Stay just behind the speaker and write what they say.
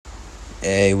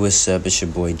Hey, what's up? It's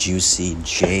your boy Juicy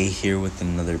J here with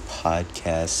another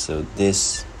podcast.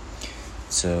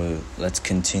 So let's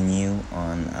continue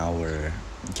on our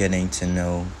getting to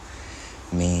know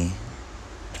me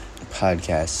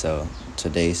podcast.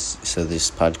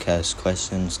 This podcast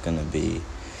question is gonna be,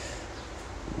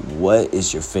 what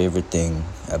is your favorite thing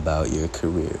about your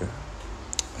career?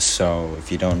 So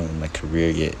if you don't know what my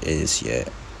career is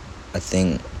yet,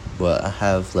 I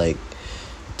have like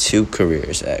two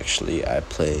careers actually. I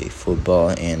play football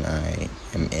and I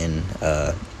am in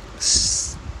a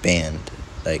band,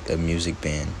 like a music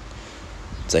band.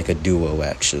 It's like a duo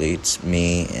actually. It's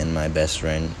me and my best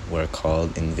friend. We're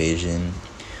called Invasion.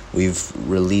 We've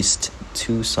released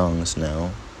 2 songs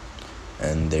now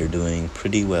and they're doing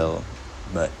pretty well.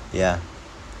 But yeah,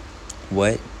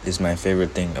 what is my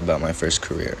favorite thing about my first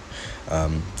career?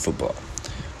 Football.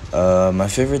 My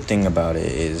favorite thing about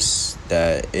it is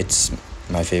that it's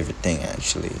my favorite thing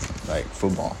actually. Like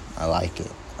football, I like it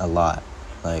a lot.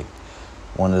 Like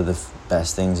one of the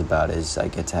best things about it is I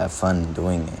get to have fun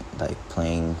doing it. Like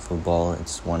playing football,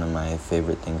 it's one of my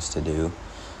favorite things to do.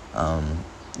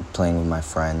 Playing with my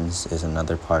friends is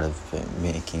another part of it,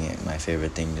 making it my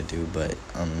favorite thing to do. But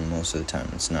most of the time,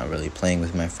 it's not really playing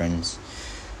with my friends.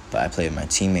 But I play with my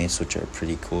teammates, which are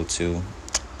pretty cool too.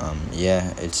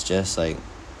 It's just like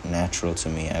natural to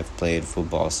me. I've played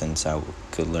football since I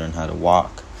could learn how to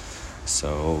walk.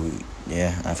 So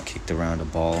yeah, I've kicked around a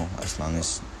ball as long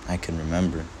as I can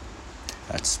remember.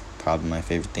 That's probably my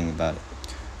favorite thing about it.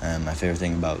 My favorite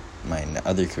thing about my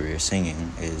other career,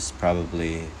 singing, is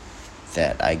probably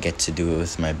that I get to do it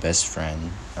with my best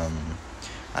friend.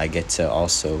 I get to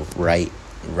also write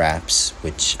raps,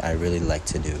 which I really like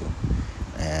to do.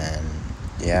 And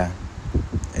yeah,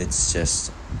 it's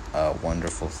just a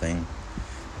wonderful thing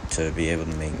to be able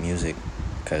to make music,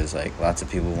 because like lots of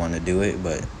people want to do it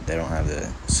but they don't have the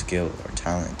skill or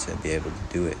talent to be able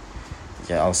to do it.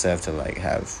 You also have to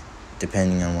have,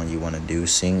 depending on what you want to do,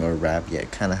 sing or rap, you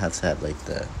kind of have to have like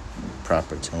the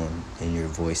proper tone in your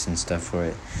voice and stuff for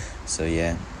it. So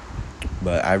yeah,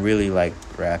 but I really like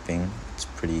rapping. It's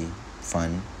pretty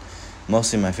fun.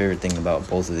 Mostly my favorite thing about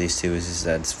both of these two is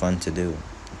that it's fun to do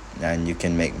and you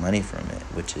can make money from it,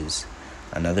 which is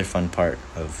another fun part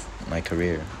of my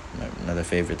career. Another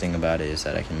favorite thing about it is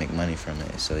that I can make money from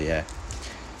it. So yeah,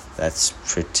 that's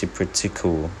pretty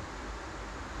cool.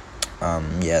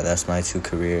 That's my 2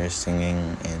 careers,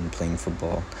 singing and playing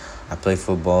football. I play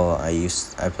football. I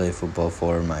play football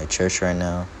for my church right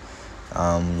now.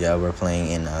 We're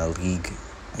playing in a league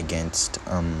against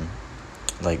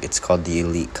it's called the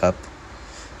Elite Cup.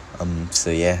 So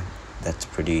yeah, that's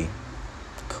pretty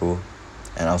cool.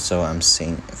 And also I'm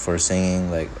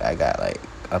singing, like I got like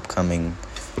upcoming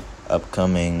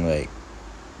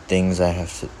things I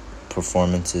have to,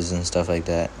 performances and stuff like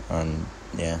that.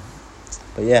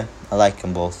 But yeah, I like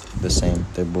them both the same.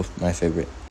 They're both my favorite.